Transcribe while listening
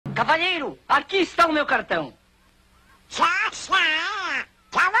Cavalheiro, aqui está o meu cartão.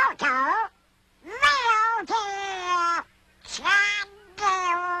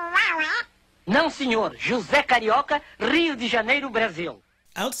 Não, senhor. Jose Carioca, Rio de Janeiro, Brasil.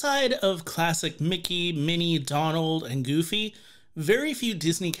 Outside of classic Mickey, Minnie, Donald, and Goofy, very few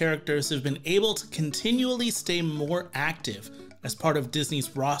Disney characters have been able to continually stay more active as part of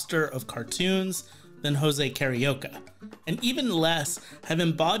Disney's roster of cartoons than Jose Carioca, and even less have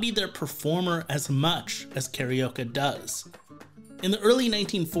embodied their performer as much as Carioca does. In the early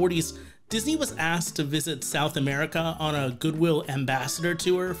 1940s, Disney was asked to visit South America on a Goodwill Ambassador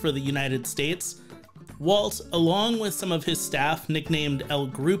tour for the United States. Walt, along with some of his staff nicknamed El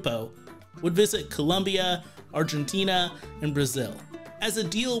Grupo, would visit Colombia, Argentina, and Brazil. As a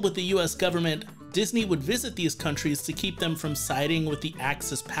deal with the US government, Disney would visit these countries to keep them from siding with the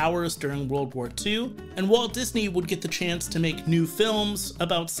Axis powers during World War II, and Walt Disney would get the chance to make new films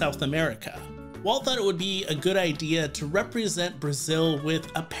about South America. Walt thought it would be a good idea to represent Brazil with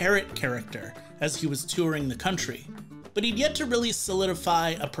a parrot character as he was touring the country. But he'd yet to really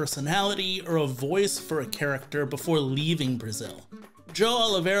solidify a personality or a voice for a character before leaving Brazil. Joe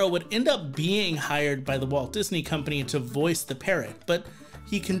Oliveira would end up being hired by the Walt Disney Company to voice the parrot, but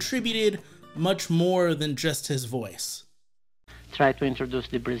he contributed much more than just his voice. Try to introduce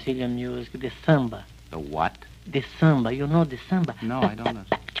the Brazilian music, the samba. The what? The samba, you know the samba? No, I don't know.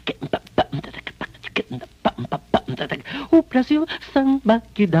 O Brasil, samba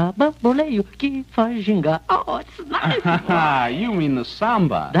que dá bamboleio, que faz gingar. Oh, it's nice. You mean the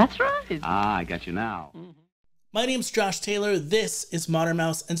samba? That's right. Ah, I got you now. My name's Josh Taylor, this is Modern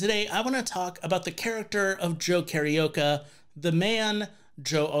Mouse, and today I want to talk about the character of Joe Carioca, the man,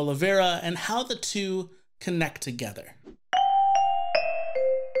 Joe Oliveira, and how the two connect together.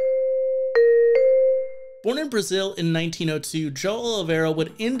 Born in Brazil in 1902, Joe Oliveira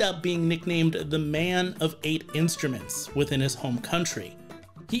would end up being nicknamed the Man of 8 Instruments within his home country.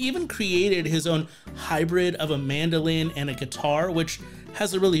 He even created his own hybrid of a mandolin and a guitar, which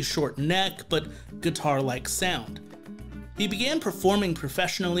has a really short neck but guitar-like sound. He began performing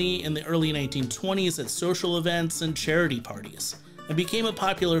professionally in the early 1920s at social events and charity parties, and became a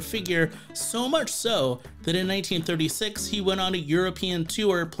popular figure, so much so that in 1936 he went on a European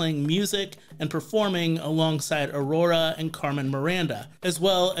tour playing music and performing alongside Aurora and Carmen Miranda, as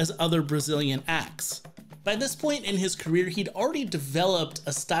well as other Brazilian acts. By this point in his career, he'd already developed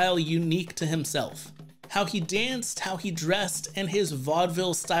a style unique to himself. How he danced, how he dressed, and his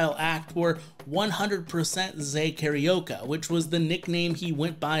vaudeville style act were 100% Jose Carioca, which was the nickname he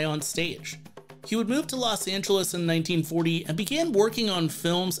went by on stage. He would move to Los Angeles in 1940 and began working on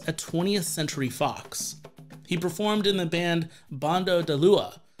films at 20th Century Fox. He performed in the band Bando da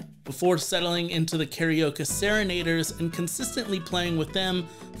Lua, before settling into the Carioca Serenaders and consistently playing with them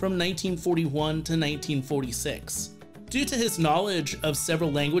from 1941 to 1946. Due to his knowledge of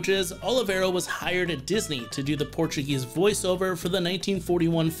several languages, Oliveira was hired at Disney to do the Portuguese voiceover for the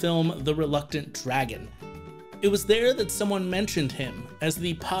 1941 film The Reluctant Dragon. It was there that someone mentioned him as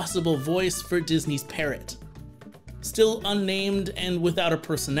the possible voice for Disney's parrot. Still unnamed and without a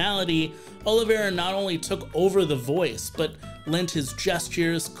personality, Oliveira not only took over the voice, but lent his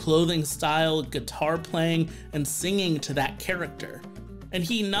gestures, clothing style, guitar playing, and singing to that character. And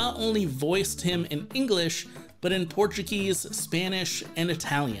he not only voiced him in English, but in Portuguese, Spanish, and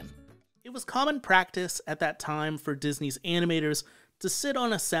Italian. It was common practice at that time for Disney's animators to sit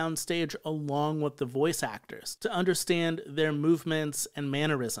on a soundstage along with the voice actors to understand their movements and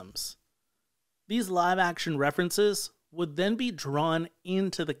mannerisms. These live-action references would then be drawn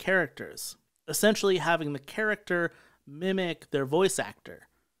into the characters, essentially having the character mimic their voice actor.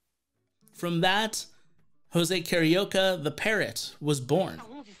 From that, Jose Carioca, the parrot, was born.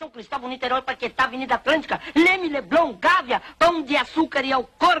 São Cristóvão, Niterói, Paquetá, Avenida Atlântica, Leme, Leblon, Gávea, Pão de Açúcar e ao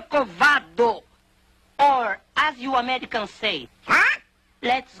Corcovado. Or, as you Americans say, huh?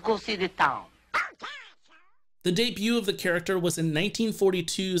 Let's go see the town. The debut of the character was in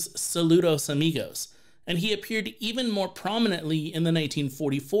 1942's Saludos Amigos, and he appeared even more prominently in the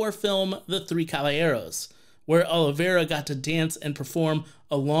 1944 film The Three Caballeros, where Oliveira got to dance and perform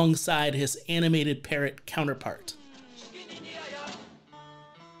alongside his animated parrot counterpart.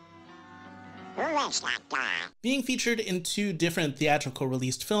 Being featured in 2 different theatrical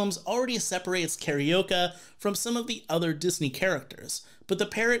released films already separates Carioca from some of the other Disney characters, but the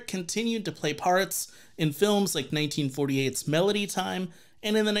parrot continued to play parts in films like 1948's Melody Time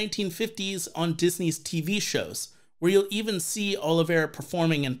and in the 1950s on Disney's TV shows, where you'll even see Oliveira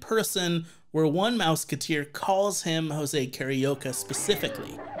performing in person, where one Mouseketeer calls him Jose Carioca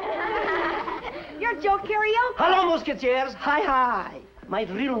specifically. You're Joe Carioca. Hello, Musketeers. Hi, hi. My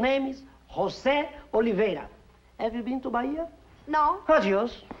real name is Jose Oliveira. Have you been to Bahia? No.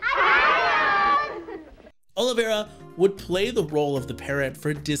 Adios. Oliveira would play the role of the parrot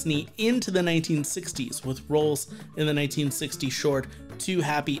for Disney into the 1960s, with roles in the 1960 short Two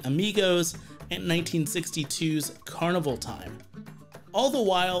Happy Amigos and 1962's Carnival Time. All the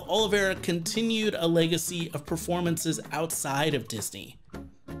while, Oliveira continued a legacy of performances outside of Disney.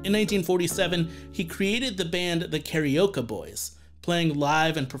 In 1947, he created the band the Carioca Boys, playing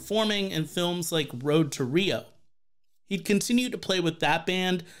live and performing in films like Road to Rio. He'd continue to play with that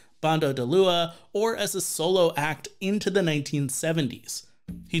band, Bando de Lua, or as a solo act into the 1970s.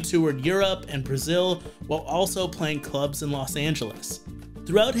 He toured Europe and Brazil while also playing clubs in Los Angeles.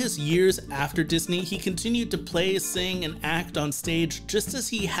 Throughout his years after Disney, he continued to play, sing, and act on stage just as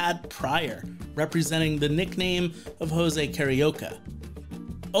he had prior, representing the nickname of Jose Carioca.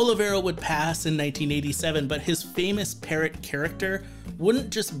 Oliveira would pass in 1987, but his famous parrot character wouldn't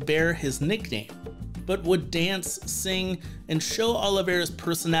just bear his nickname, but would dance, sing, and show Oliveira's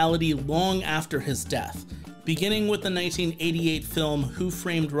personality long after his death, beginning with the 1988 film Who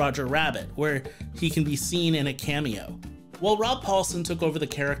Framed Roger Rabbit, where he can be seen in a cameo. While Rob Paulsen took over the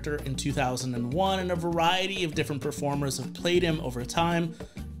character in 2001 and a variety of different performers have played him over time,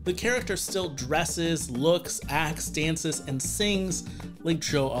 the character still dresses, looks, acts, dances, and sings like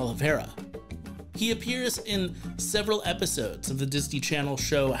Joe Oliveira. He appears in several episodes of the Disney Channel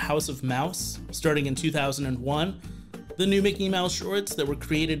show House of Mouse, starting in 2001, the new Mickey Mouse shorts that were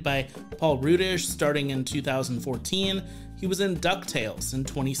created by Paul Rudish starting in 2014, he was in DuckTales in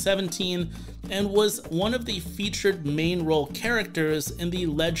 2017, and was one of the featured main role characters in The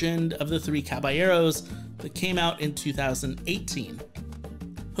Legend of the Three Caballeros that came out in 2018.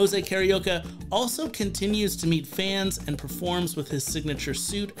 Jose Carioca also continues to meet fans and performs with his signature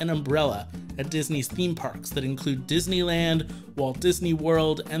suit and umbrella at Disney's theme parks that include Disneyland, Walt Disney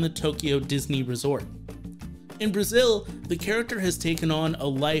World, and the Tokyo Disney Resort. In Brazil, the character has taken on a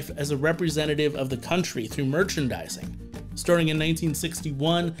life as a representative of the country through merchandising. Starting in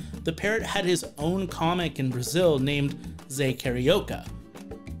 1961, the parrot had his own comic in Brazil named Jose Carioca.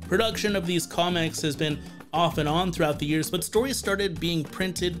 Production of these comics has been off and on throughout the years, but stories started being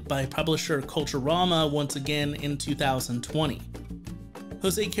printed by publisher Culturama once again in 2020.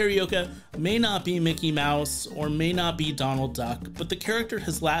 Jose Carioca may not be Mickey Mouse or may not be Donald Duck, but the character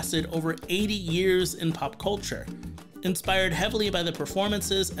has lasted over 80 years in pop culture, inspired heavily by the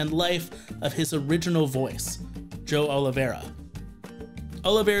performances and life of his original voice, Joe Oliveira.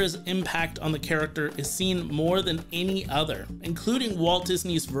 Oliveira's impact on the character is seen more than any other, including Walt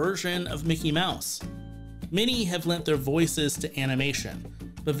Disney's version of Mickey Mouse. Many have lent their voices to animation,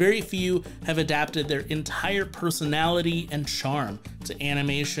 but very few have adapted their entire personality and charm to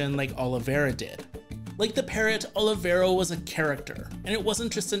animation like Oliveira did. Like the parrot, Oliveira was a character, and it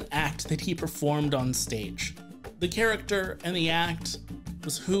wasn't just an act that he performed on stage. The character and the act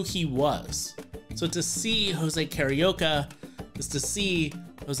was who he was. So to see Jose Carioca is to see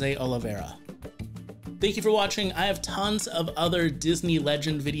Jose Oliveira. Thank you for watching. I have tons of other Disney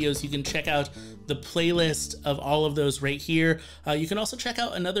Legend videos. You can check out the playlist of all of those right here. You can also check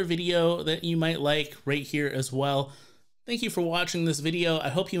out another video that you might like right here as well. Thank you for watching this video. I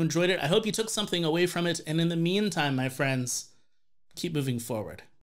hope you enjoyed it. I hope you took something away from it. And in the meantime, my friends, keep moving forward.